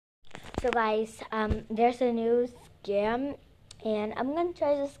So guys, there's a new scam, and I'm gonna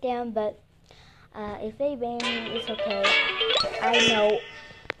try the scam, but if they ban me, it's okay. I know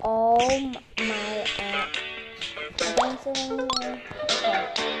all my okay.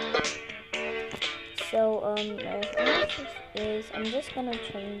 So is I'm just gonna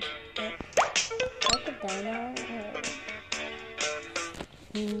change it like a dino.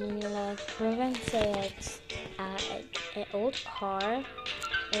 Like we're gonna say it's an old car,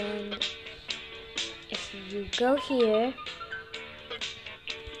 and if you go here,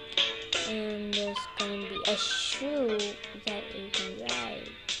 and there's gonna be a shoe that you can ride.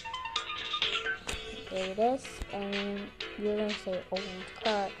 There it is, and you're gonna say old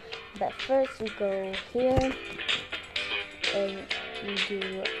car. But first you go here, and you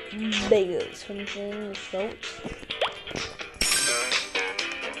do big something with goats.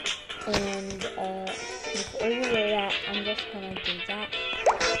 And before you do that, I'm just gonna do that.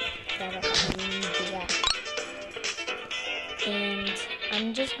 And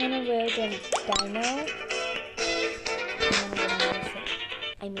I'm just gonna wear the dino.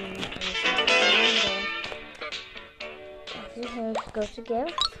 Go to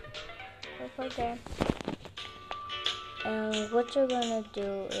gift. Go for there. And what you're gonna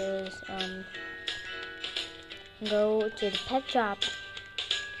do is go to the pet shop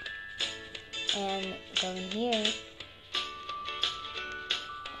and go in here.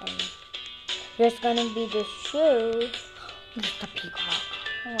 And there's gonna be the shoe. Not the peacock.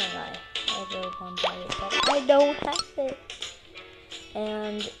 Oh my god. I really want to buy it, but I don't have it.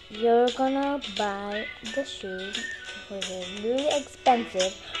 And you're gonna buy the shoe, which is really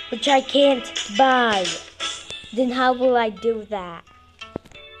expensive, which I can't buy. Then how will I do that?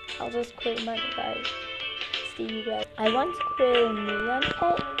 I'll just quit money, guys. See you guys. I want to create a neon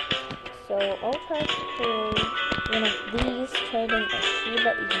pet, so I'll try to create one of these, trading a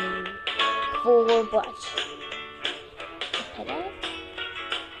Shiba Inu for what? A pet?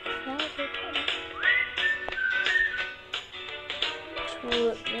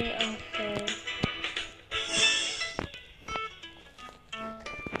 Okay.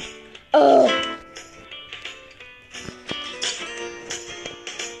 Oh!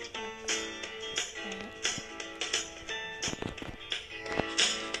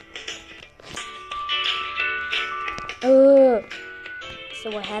 So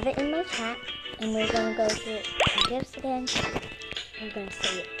I have it in my chat, and we're gonna go to gifts again. I'm gonna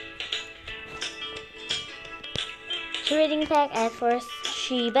say it. Trading pack at first,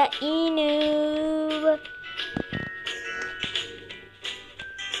 Shiba Inu.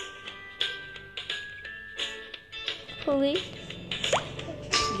 Please.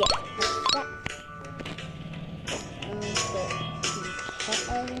 Yeah.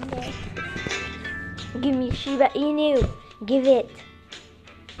 Give me Shiba Inu. Give it.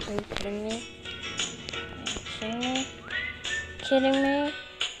 Are you kidding me? Kidding me? Kidding me?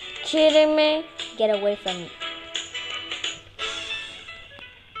 Kidding me? Get away from me.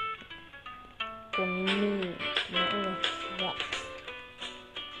 From me. Not even that.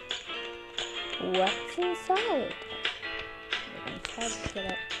 What's inside? I'm trying to get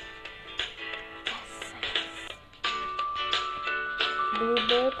it. Yes.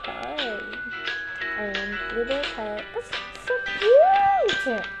 Bluebird card. And bluebird card. That's so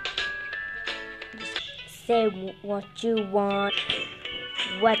cute. Just say what you want.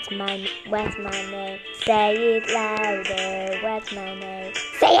 What's my name? Say it louder. What's my name?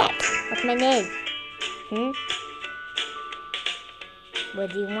 Say it! What's my name? What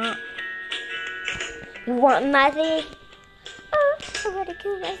do you want? You want nothing? Oh, I'm gonna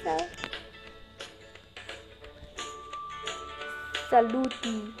kill myself.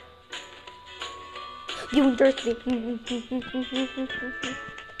 Saluti. You thirsty?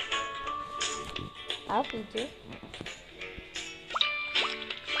 I'll feed you.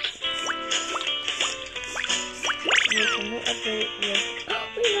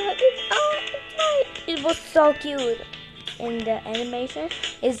 It was so cute. And the animation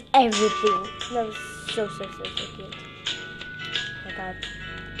is everything. That was so cute. Oh my god.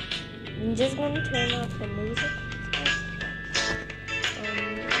 I'm just gonna turn off the music.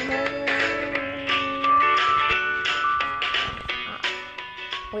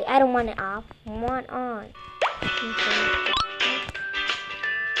 Wait, I don't want it off. I want on.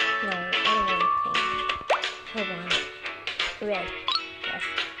 No, I don't want it pink. I want it red. Yes,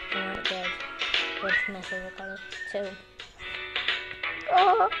 I want it red. Red's my favorite color too.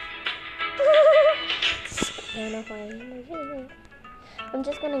 Oh. I don't know if I'm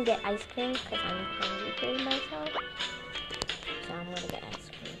just gonna get ice cream because I'm hungry for myself. So I'm gonna get ice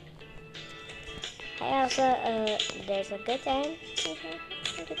cream. Hey Elsa, there's a good time.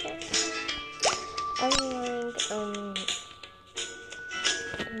 And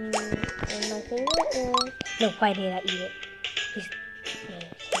my favorite is... No, why did I eat it?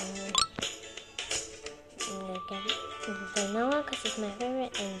 Vanilla, because it's my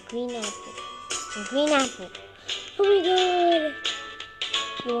favorite, and green apple. And green apple. Oh my god!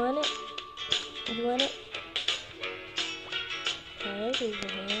 You want it? You want it?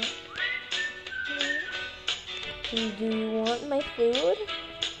 Okay, do you want my food?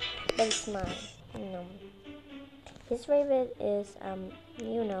 But it's mine. No. His favorite is,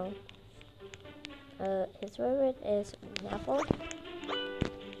 you know. His favorite is apple.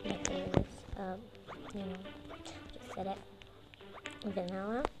 My favorite is, you know, just said it.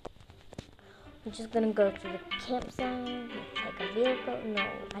 Vanilla. I'm just gonna go to the campsite, take a vehicle. No,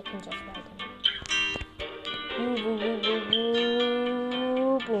 I can just ride him. Boom, boom, boom, boom,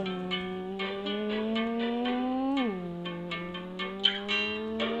 boom, boom.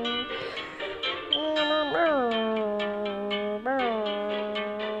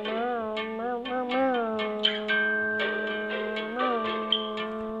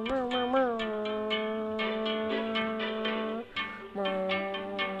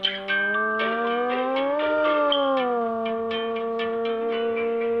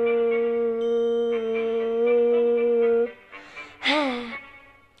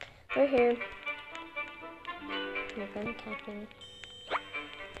 We're here. We're gonna catch him.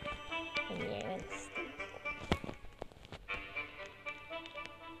 And you're gonna sleep.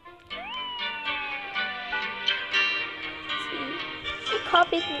 See?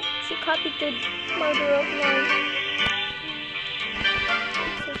 She copied the murder of mine.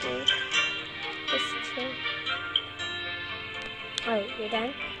 It's okay. Just chill. Alright, you're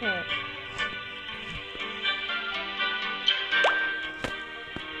done? Alright.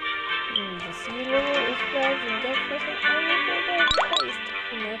 See little earthbugs and get fish and everything placed.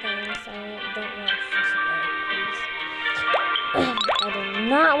 No thanks, I don't want fossil egg, please. I do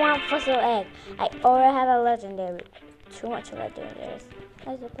not want fossil egg. I already have a legendary. Too much legendaries, I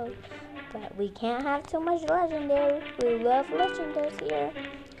suppose. But we can't have too much legendary. We love legendaries here.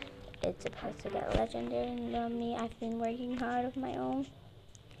 It's supposed to get legendary and me. I've been working hard of my own.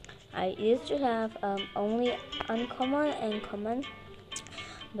 I used to have only uncommon and common.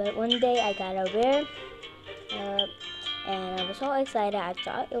 But one day I got a rare, and I was so excited. I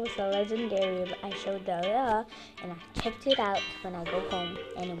thought it was a legendary, but I showed the rare, and I checked it out when I go home,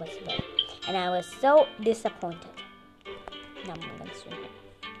 and it was rare. And I was so disappointed. Now I'm gonna swim it,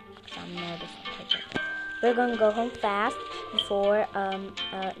 because I'm more disappointed. We're gonna go home fast before,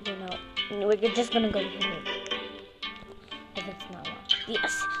 you know, we're just gonna go to home. If it's not locked.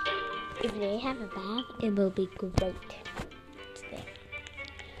 Yes! If they have a bath, it will be great.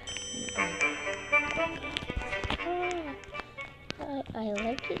 I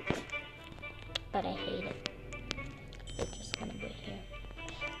like it, but I hate it. We're just gonna wait here.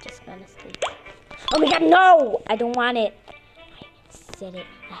 Just gonna sleep. Oh my god, no! I don't want it. I said it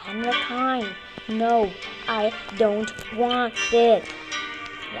 100 times. No, I don't want it.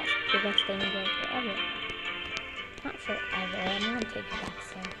 Yes, we're gonna stay in there forever. Not forever. I'm gonna take it back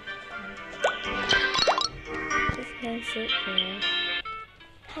soon. Just gonna sit here.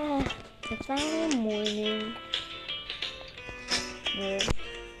 It's finally morning. We're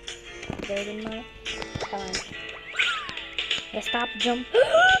building my time. Let's stop jump.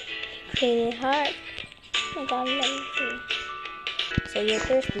 Pretty hard. Oh my god, let me see. So you're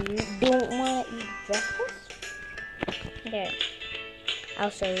thirsty. You don't want to eat breakfast? There. I'll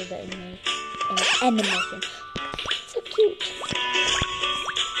show you the image in animation. So cute.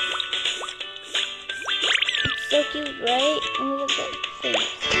 It's so cute, right? Look at the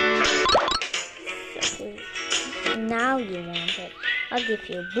face. So cute. Now you want it. I'll give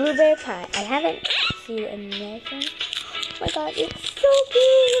you blueberry pie. I haven't seen the animation. Oh my god, it's so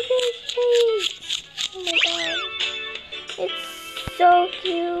cute. Look at his face. Oh my god. It's so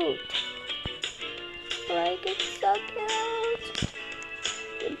cute. Like, it's so cute.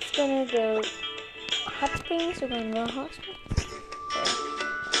 It's gonna go hot springs. We're gonna go hot springs.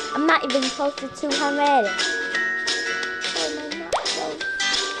 I'm not even close to 200.